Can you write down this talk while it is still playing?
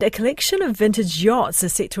A collection of vintage yachts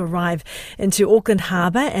is set to arrive into Auckland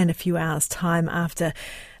harbour in a few hours' time after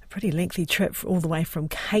a pretty lengthy trip all the way from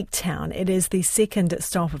Cape Town. It is the second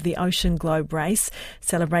stop of the Ocean Globe race,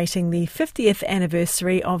 celebrating the 50th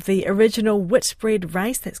anniversary of the original Whitbread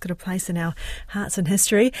race. That's got a place in our hearts and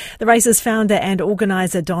history. The race's founder and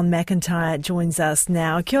organiser Don McIntyre joins us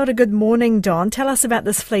now. Kia ora, good morning, Don. Tell us about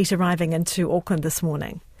this fleet arriving into Auckland this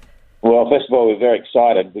morning. Well, first of all, we're very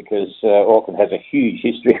excited because Auckland has a huge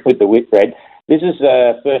history with the Whitbread. This is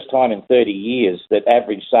the first time in 30 years that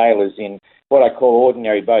average sailors in what I call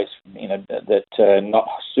ordinary boats, that not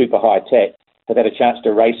super high tech, have had a chance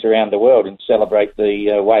to race around the world and celebrate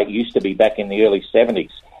the way it used to be back in the early 70s.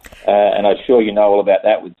 And I'm sure you know all about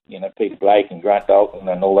that with Peter Blake and Grant Dalton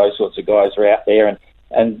and all those sorts of guys are out there.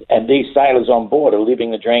 And these sailors on board are living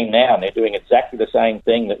the dream now, and they're doing exactly the same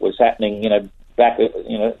thing that was happening,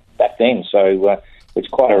 back then. So it's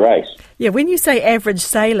quite a race. Yeah, when you say average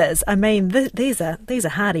sailors, I mean these are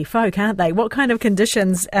hardy folk, aren't they? What kind of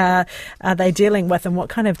conditions are they dealing with, and what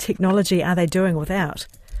kind of technology are they doing without?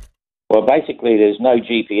 Well, basically, there's no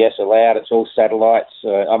GPS allowed. It's all satellites.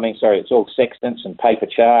 It's all sextants and paper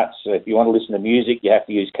charts. So if you want to listen to music, you have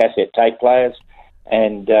to use cassette tape players.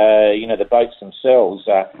 And, the boats themselves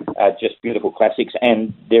are just beautiful classics.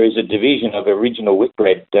 And there is a division of original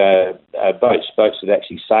Whitbread boats that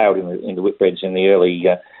actually sailed in the Whitbreads in the early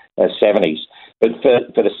 70s. But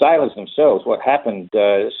for the sailors themselves, what happened,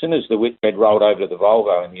 as soon as the Whitbread rolled over to the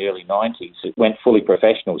Volvo in the early 90s, it went fully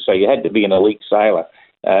professional. So you had to be an elite sailor,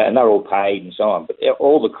 and they're all paid and so on. But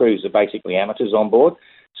all the crews are basically amateurs on board.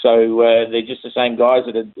 So they're just the same guys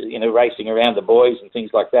that are, racing around the buoys and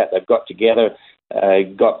things like that. They've got together,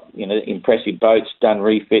 got impressive boats, done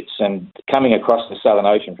refits, and coming across the Southern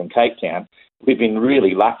Ocean from Cape Town, we've been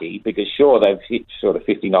really lucky because sure they've hit sort of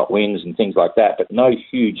 50-knot winds and things like that, but no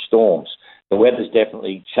huge storms. The weather's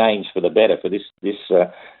definitely changed for the better for this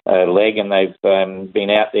leg, and they've been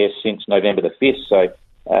out there since November the 5th, so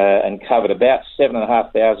and covered about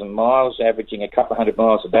 7,500 miles, averaging a couple of hundred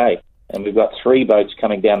miles a day. And we've got 3 boats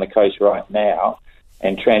coming down the coast right now,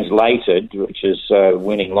 and Translated, which is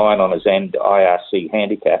winning line honours and IRC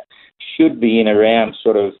handicap, should be in around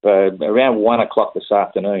around 1 o'clock this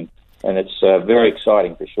afternoon. And it's very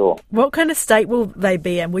exciting for sure. What kind of state will they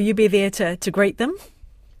be in? Will you be there to greet them?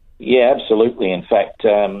 Yeah, absolutely. In fact,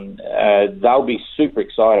 they'll be super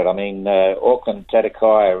excited. I mean, Auckland, Tatakai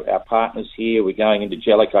are our partners here. We're going into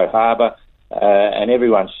Jellicoe Harbour. And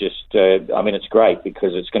everyone's just, it's great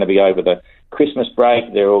because it's going to be over the Christmas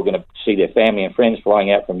break. They're all going to see their family and friends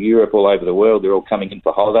flying out from Europe all over the world. They're all coming in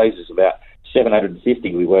for holidays. There's about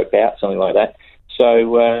 750 we worked out, something like that.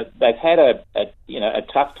 So they've had a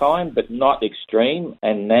tough time, but not extreme.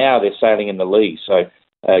 And now they're sailing in the lee. So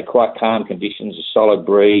quite calm conditions, a solid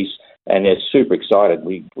breeze, and they're super excited.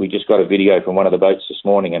 We just got a video from one of the boats this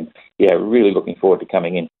morning, and yeah, really looking forward to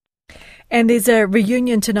coming in. And there's a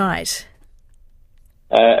reunion tonight.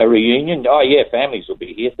 A reunion? Oh, yeah, families will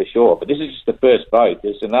be here for sure. But this is just the first boat.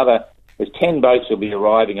 There's 10 boats will be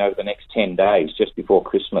arriving over the next 10 days, just before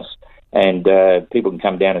Christmas. And people can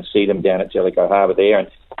come down and see them down at Jellicoe Harbour there. And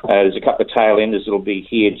there's a couple of tail enders that will be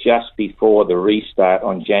here just before the restart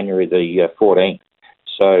on January the 14th.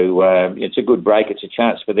 So it's a good break. It's a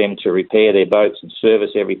chance for them to repair their boats and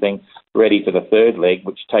service everything ready for the third leg,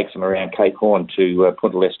 which takes them around Cape Horn to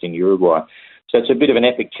Punta del Este in Uruguay. So it's a bit of an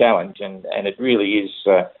epic challenge, and it really is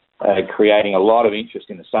creating a lot of interest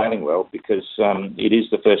in the sailing world because it is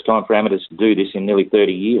the first time for amateurs to do this in nearly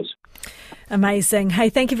 30 years. Amazing. Hey,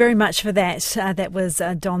 thank you very much for that. That was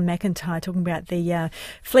Don McIntyre talking about the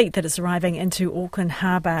fleet that is arriving into Auckland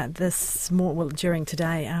Harbour during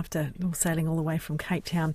today after sailing all the way from Cape Town.